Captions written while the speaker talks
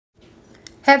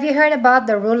Have you heard about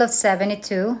the rule of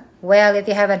 72? Well, if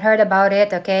you haven't heard about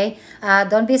it, okay,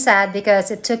 don't be sad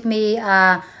because it took me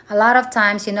a lot of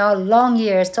times, long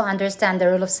years to understand the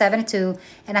rule of 72.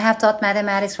 And I have taught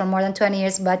mathematics for more than 20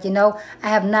 years, but, I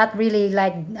have not really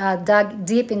dug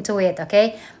deep into it,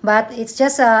 okay? But it's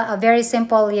just a very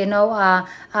simple,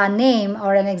 a name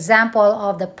or an example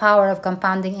of the power of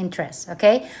compounding interest,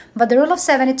 okay? But the rule of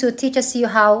 72 teaches you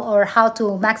how to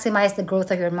maximize the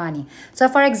growth of your money. So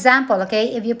for example,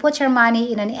 okay, if you put your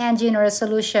money in an engine or a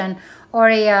solution or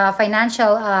a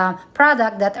financial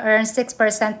product that earns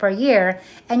 6% per year,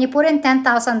 and you put in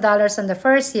 $10,000 in the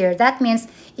first year, that means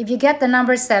if you get the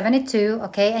number 72,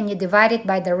 okay, and you divide it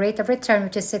by the rate of return,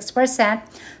 which is 6%,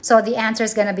 so the answer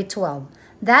is going to be 12.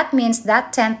 That means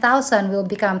that 10,000 will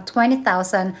become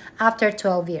 20,000 after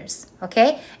 12 years,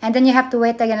 okay? And then you have to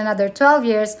wait again another 12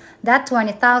 years. That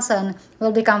 20,000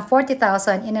 will become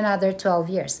 40,000 in another 12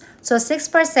 years. So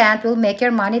 6% will make your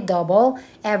money double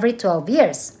every 12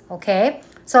 years, okay?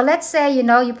 So let's say,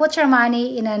 you put your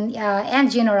money in an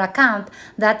engine or account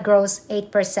that grows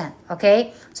 8%,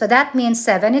 okay? So that means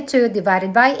 72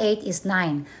 divided by 8 is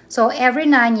 9. So every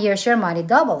 9 years, your money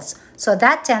doubles. So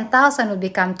that 10,000 will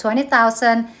become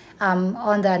 20,000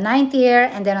 on the 9th year,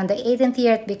 and then on the 18th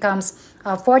year, it becomes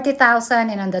 40,000,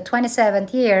 and on the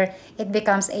 27th year, it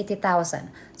becomes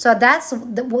 80,000. So that's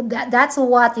what,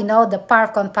 the power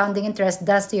of compounding interest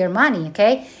does to your money,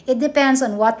 okay? It depends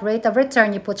on what rate of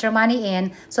return you put your money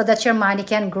in so that your money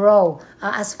can grow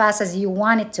as fast as you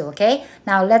want it to, okay?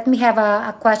 Now, let me have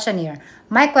a question here.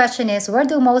 My question is, where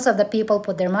do most of the people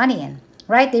put their money in?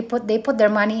 Right? They put their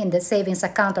money in the savings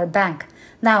account or bank.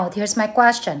 Now, here's my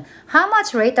question. How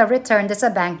much rate of return does a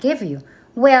bank give you?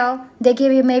 Well, they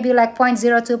give you maybe like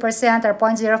 0.02% or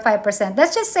 0.05%.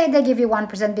 Let's just say they give you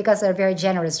 1% because they're very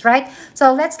generous, right?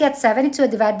 So let's get 72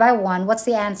 divided by 1. What's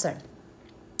the answer?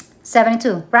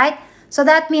 72, right? So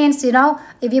that means,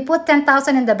 if you put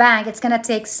 10,000 in the bank, it's going to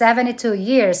take 72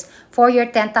 years for your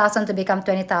 10,000 to become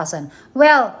 20,000.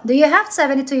 Well, do you have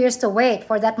 72 years to wait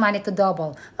for that money to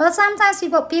double? Well, sometimes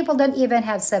people don't even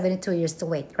have 72 years to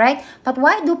wait, right? But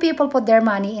why do people put their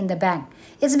money in the bank?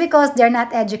 It's because they're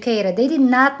not educated. They did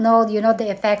not know, the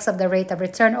effects of the rate of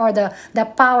return or the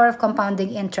power of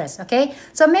compounding interest, okay?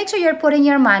 So make sure you're putting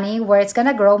your money where it's going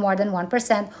to grow more than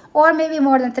 1% or maybe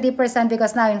more than 3%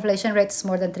 because now inflation rate is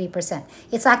more than 3%.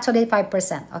 It's actually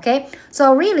 5%, okay?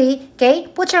 So really, okay,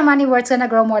 put your money where it's going to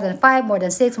grow more than 5, more than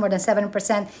 6, more than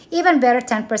 7%, even better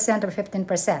 10% or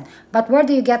 15%. But where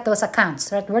do you get those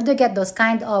accounts, right? Where do you get those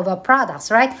kind of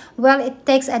products, right? Well, it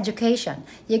takes education.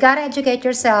 You got to educate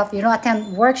yourself,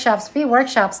 attend workshops, free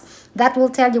workshops that will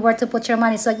tell you where to put your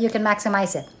money so you can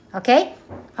maximize it, okay?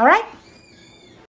 All right?